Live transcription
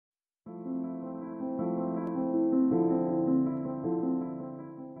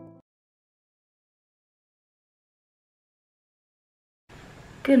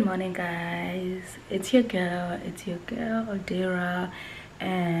Good morning, guys. It's your girl Odera,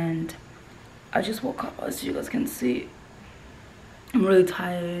 and I just woke up. As you guys can see, I'm really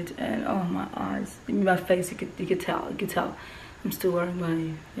tired, and oh, my eyes, my face, you could tell I'm still wearing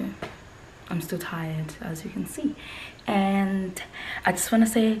my I'm still tired, as you can see. And I just want to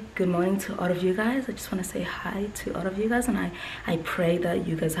say good morning to all of you guys. I just want to say hi to all of you guys, and I pray that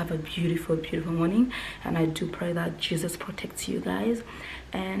you guys have a beautiful morning, and I do pray that Jesus protects you guys.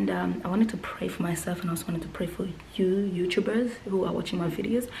 And I wanted to pray for myself, and I also wanted to pray for you YouTubers who are watching my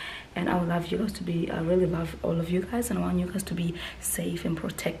videos. And I would love you guys to be, I really love all of you guys, and I want you guys to be safe and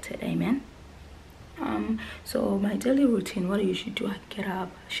protected. Amen. So my daily routine, what I usually do, I get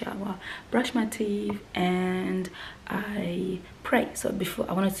up, shower, brush my teeth, and I pray. So before,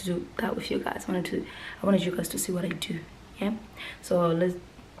 I wanted to do that with you guys. I wanted you guys to see what I do. Yeah, so let's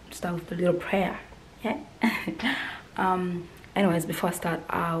start with a little prayer. Yeah. Anyways, before I start,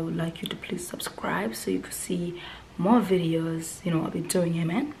 I would like you to please subscribe so you can see more videos I'll be doing.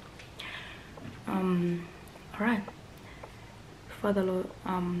 Amen. All right, Father Lord,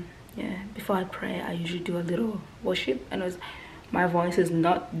 yeah, before I pray, I usually do a little worship. And my voice is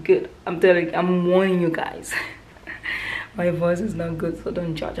not good. I'm warning you guys. My voice is not good, so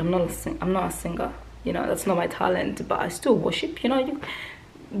don't judge. I'm not a singer. That's not my talent. But I still worship.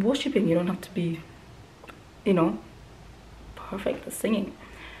 Worshiping, you don't have to be, perfect at singing.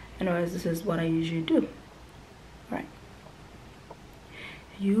 Anyways, this is what I usually do. All right.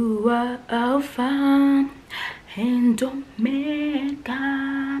 You are Alpha and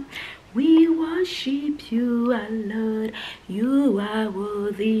Omega. We worship you, our Lord. You are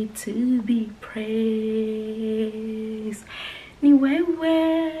worthy to be praised. Ni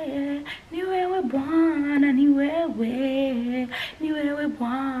wewe Bwana, ni wewe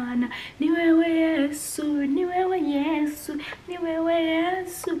Bwana, ni wewe Yesu, ni wewe Yesu, ni wewe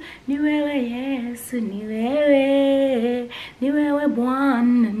Yesu, ni wewe Yesu, ni wewe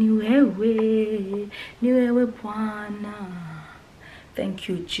Bwana, ni wewe Bwana. Thank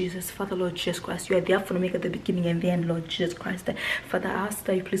you, Jesus. Father, Lord Jesus Christ, you are the Alpha and Omega, the beginning and the end, Lord Jesus Christ. Father, I ask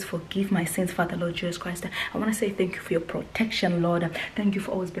that you please forgive my sins, Father, Lord Jesus Christ. I want to say thank you for your protection, Lord. Thank you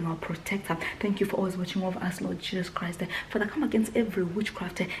for always being our protector. Thank you for always watching over us, Lord Jesus Christ. Father, come against every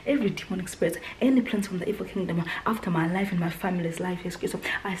witchcraft, every demonic spirit, any plans from the evil kingdom after my life and my family's life. Yes, so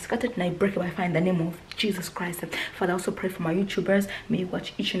I scatter it and I break it by fire in the name of Jesus Christ. Father, I also pray for my YouTubers. May you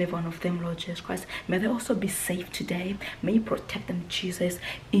watch each and every one of them, Lord Jesus Christ. May they also be safe today. May you protect them, Jesus.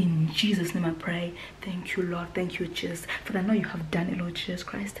 In Jesus' name I pray. Thank you, Lord. Thank you, Jesus. For I know you have done it, Lord Jesus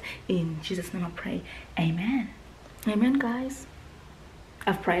Christ. In Jesus' name I pray. Amen. Amen, guys.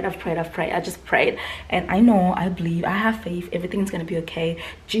 I've prayed. I just prayed. And I believe, I have faith. Everything's going to be okay.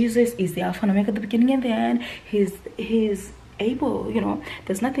 Jesus is the Alpha and Omega, the beginning and the end. He's able,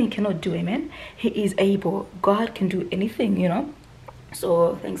 There's nothing he cannot do. Amen. He is able. God can do anything,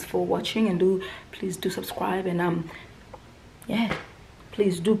 So thanks for watching, and please do subscribe, and yeah,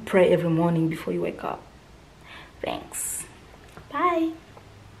 please do pray every morning before you wake up. Thanks. Bye.